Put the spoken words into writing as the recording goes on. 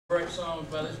Great songs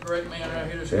by this great man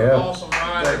right here. This an awesome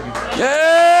writer.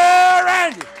 Yeah,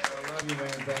 Randy. I love you, man.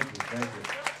 Thank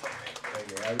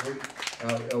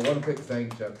you. One quick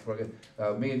thing, Chuck.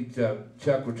 Me and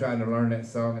Chuck were trying to learn that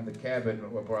song in the cabin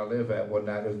where I live at one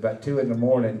night. It was about 2 in the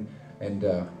morning, and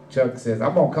Chuck says,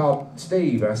 "I'm gonna call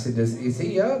Steve." I said, "Is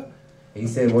he up?" He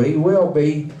said, "Well, he will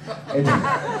be."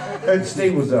 And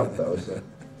Steve was up though. So.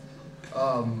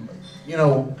 You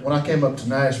know, when I came up to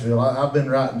Nashville, I've been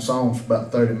writing songs for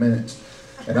about 30 minutes.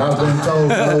 And I've been told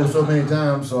no so many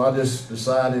times, so I just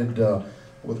decided,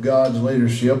 with God's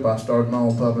leadership, I started my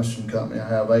own publishing company. I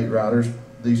have 8 writers.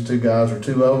 These 2 guys are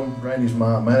 2 of them. Randy's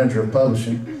my manager of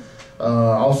publishing.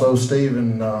 Also, Steve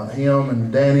and him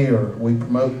and Danny, we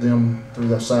promote them through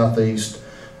the Southeast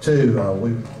too.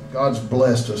 God's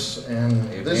blessed us. And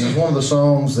this is one of the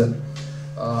songs that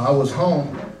I was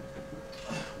home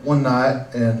one night,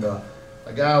 and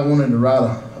a guy wanted to write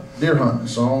a deer hunting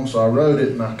song, so I wrote it,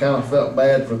 and I kind of felt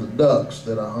bad for the ducks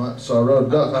that I hunt, so I wrote a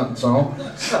duck hunting song.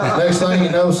 Next thing you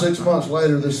know, 6 months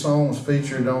later, this song was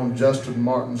featured on Justin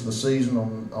Martin's The Season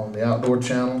on the Outdoor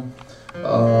Channel,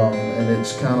 and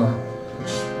it's kind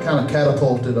of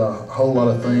catapulted a whole lot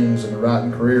of things in the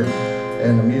writing career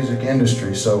and the music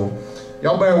industry. So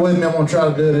y'all bear with me. I'm gonna try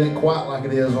to do it. It ain't quite like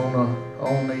it is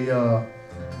on the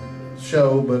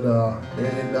show, but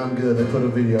it done good. They put a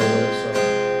video with it. So.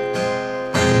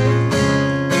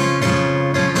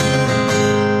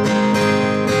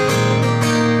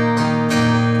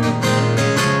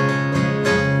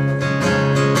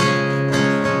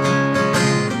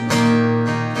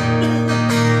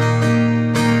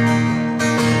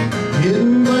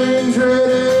 Getting things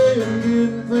ready and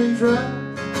getting things right.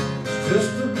 It's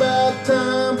just about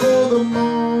time for the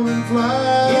morning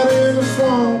flight in the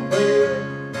swamp, baby.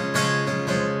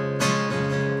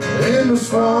 In the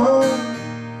swamp,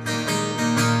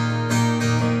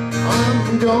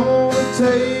 I'm gonna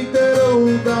take that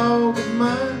old dog of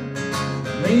mine,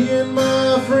 me and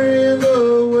my friend,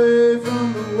 away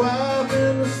from the wife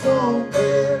in the swamp,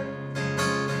 baby.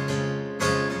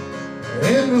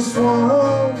 In the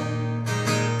swamp,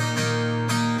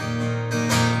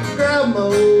 grab my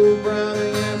old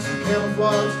brownie and some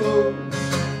camouflage clothes,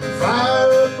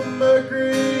 fire up a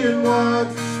Mercury and watch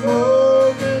the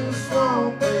smoke in the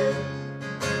swamp, baby.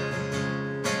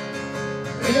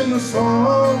 In the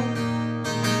swamp,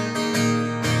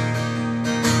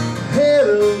 head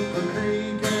up the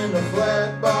creek in a flat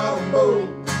bottom boat,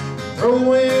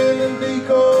 throw in the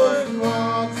decoys and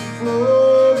watch the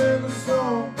float in the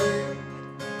swamp, baby.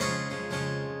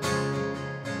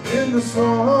 In the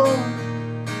swamp,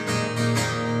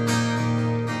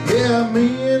 yeah, me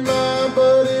and my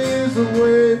buddies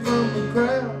away from the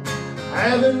crowd,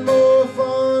 having more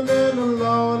fun than the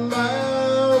Lord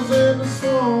allows in the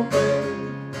swamp, baby.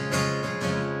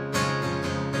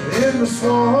 In the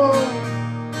swamp,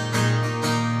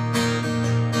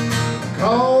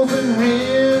 calls in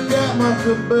hand, got my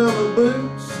Cabela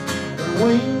boots, the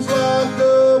wings locked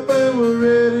up and we're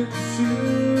ready to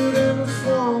shoot in the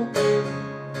swamp, baby.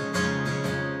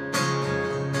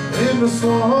 In the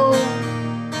swamp,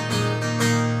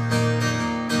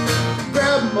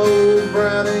 grab my old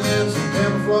brownie and some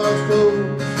camouflage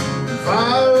clothes,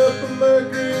 fire up the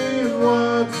Mercury and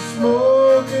watch the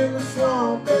smoke in the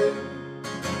swamp, baby.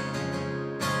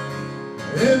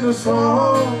 In the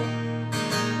swamp,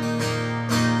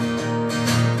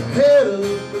 head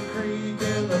up the creek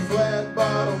in the flat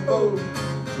bottom boat,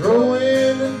 throw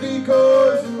in the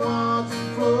decoys and watch the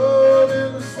float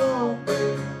in the swamp,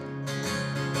 baby.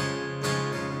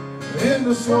 In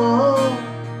the swamp,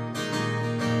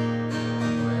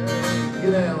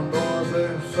 get down, boys,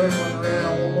 they're circling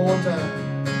around one more time.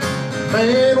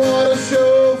 Man, what a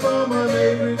show from an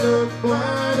Avery duck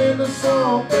blind in the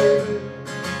swamp, baby.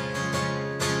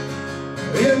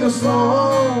 In the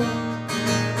swamp,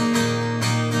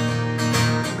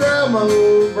 grab my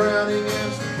old brownie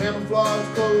and some camouflage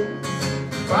clothes,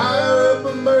 fire up a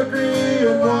Mercury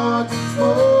and watch the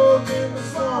smoke in the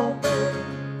swamp, baby.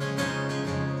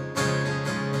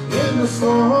 In the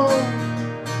swamp,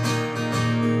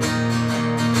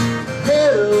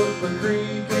 head up the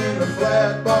creek in the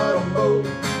flat bottom boat,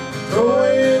 throw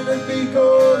in the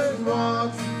decoys and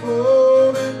watch the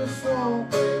float in the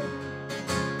swamp, baby.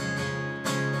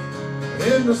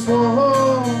 In the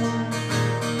swamp.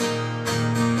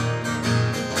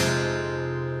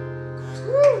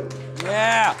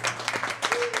 Yeah.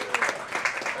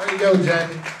 There you go,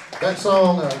 Jamie. That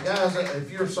song, guys, if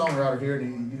you're a songwriter here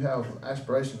and you have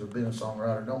aspirations of being a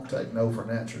songwriter, don't take no for an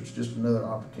answer. It's just another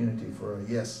opportunity for a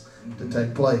yes to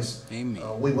take place. Amen.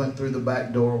 We went through the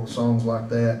back door with songs like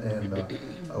that, and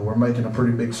We're making a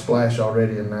pretty big splash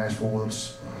already in Nashville.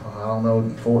 It's, I don't know,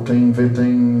 14,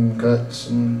 15 cuts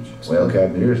and stuff. Well,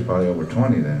 Captain, yours probably over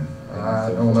 20 then. I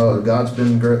don't know. God's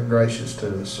been gracious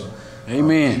to us. So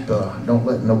Amen. Don't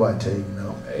let nobody tell you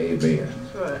no. Amen.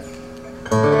 That's right.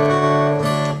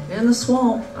 In the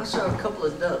swamp, I shot a couple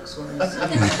of ducks when they sang. I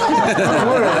didn't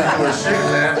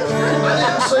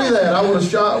see that. I would have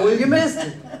shot with You you. missed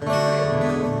it.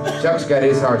 Chuck's got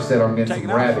his heart set on getting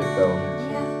some rabbit though.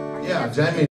 Yeah, Jamie.